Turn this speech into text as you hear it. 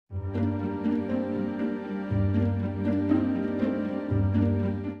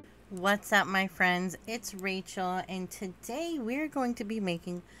What's up, my friends? It's Rachel, and today we're going to be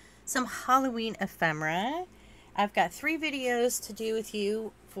making some Halloween ephemera. I've got 3 videos to do with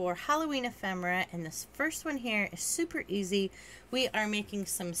you for Halloween ephemera, and this first one here is super easy. We are making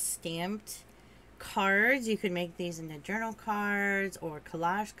some stamped cards. You could make these into journal cards or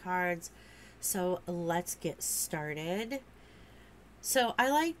collage cards. So let's get started. So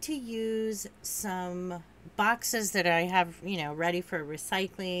I like to use some boxes that I have, ready for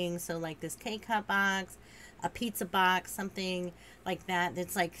recycling. So like this K-cup box, a pizza box, something like that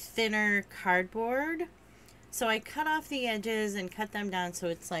that's like thinner cardboard. So I cut off the edges and cut them down so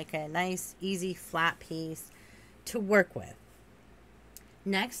it's like a nice, easy, flat piece to work with.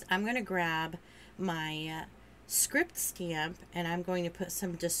 Next, I'm going to grab my script stamp and I'm going to put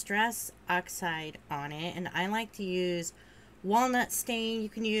some Distress Oxide on it. And I like to use walnut stain. You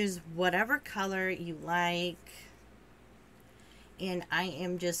can use whatever color you like. And I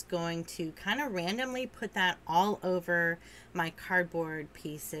am just going to kind of randomly put that all over my cardboard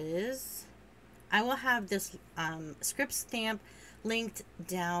pieces. I will have this script stamp linked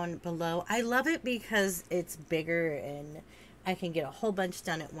down below. I love it because it's bigger and I can get a whole bunch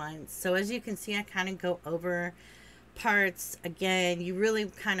done at once. So as you can see, I kind of go over parts. Again, you really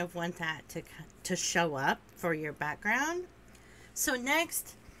kind of want that to show up for your background. So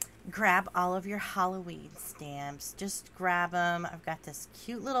next, grab all of your Halloween stamps. Just grab them. I've got this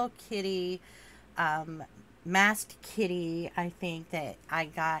cute little kitty, masked kitty, I think, that I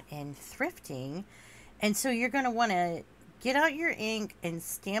got in thrifting. And so you're going to want to get out your ink and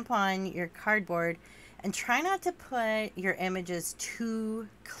stamp on your cardboard. And try not to put your images too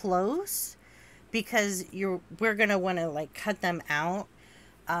close because we're going to want to like cut them out.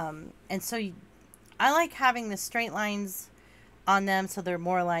 And so I like having the straight lines on them so they're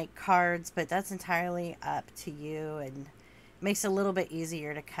more like cards, but that's entirely up to you and makes it a little bit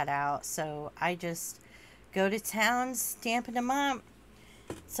easier to cut out. So I just go to town stamping them up.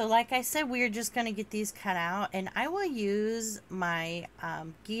 So like I said, we're just going to get these cut out, and I will use my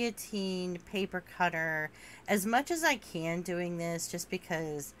guillotine paper cutter as much as I can doing this, just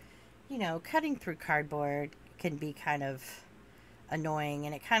because, cutting through cardboard can be kind of annoying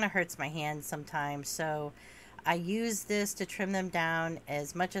and it kind of hurts my hands sometimes. So I use this to trim them down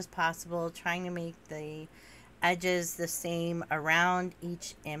as much as possible, trying to make the edges the same around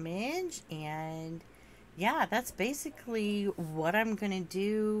each image. And yeah, that's basically what I'm going to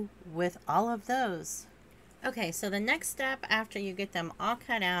do with all of those. Okay, so the next step after you get them all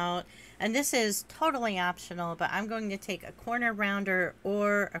cut out, and this is totally optional, but I'm going to take a corner rounder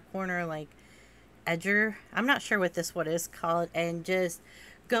or a corner like edger, I'm not sure what this one is called, and just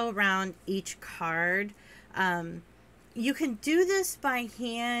go around each card. You can do this by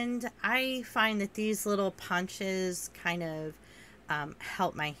hand. I find that these little punches kind of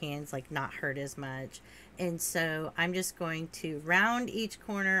help my hands like not hurt as much. And so I'm just going to round each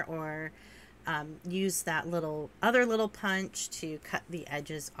corner or use that other little punch to cut the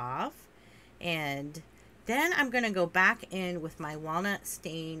edges off. And then I'm going to go back in with my walnut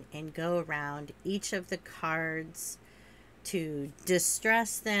stain and go around each of the cards to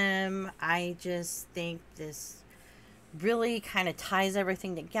distress them. I just think this really kind of ties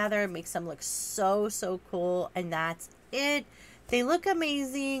everything together, makes them look so cool, and that's it. They look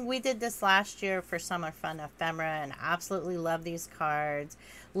amazing. We did this last year for Summer Fun Ephemera and absolutely love these cards.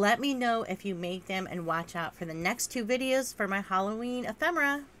 Let me know if you make them and watch out for the next 2 videos for my Halloween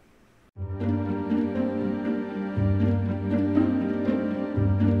ephemera.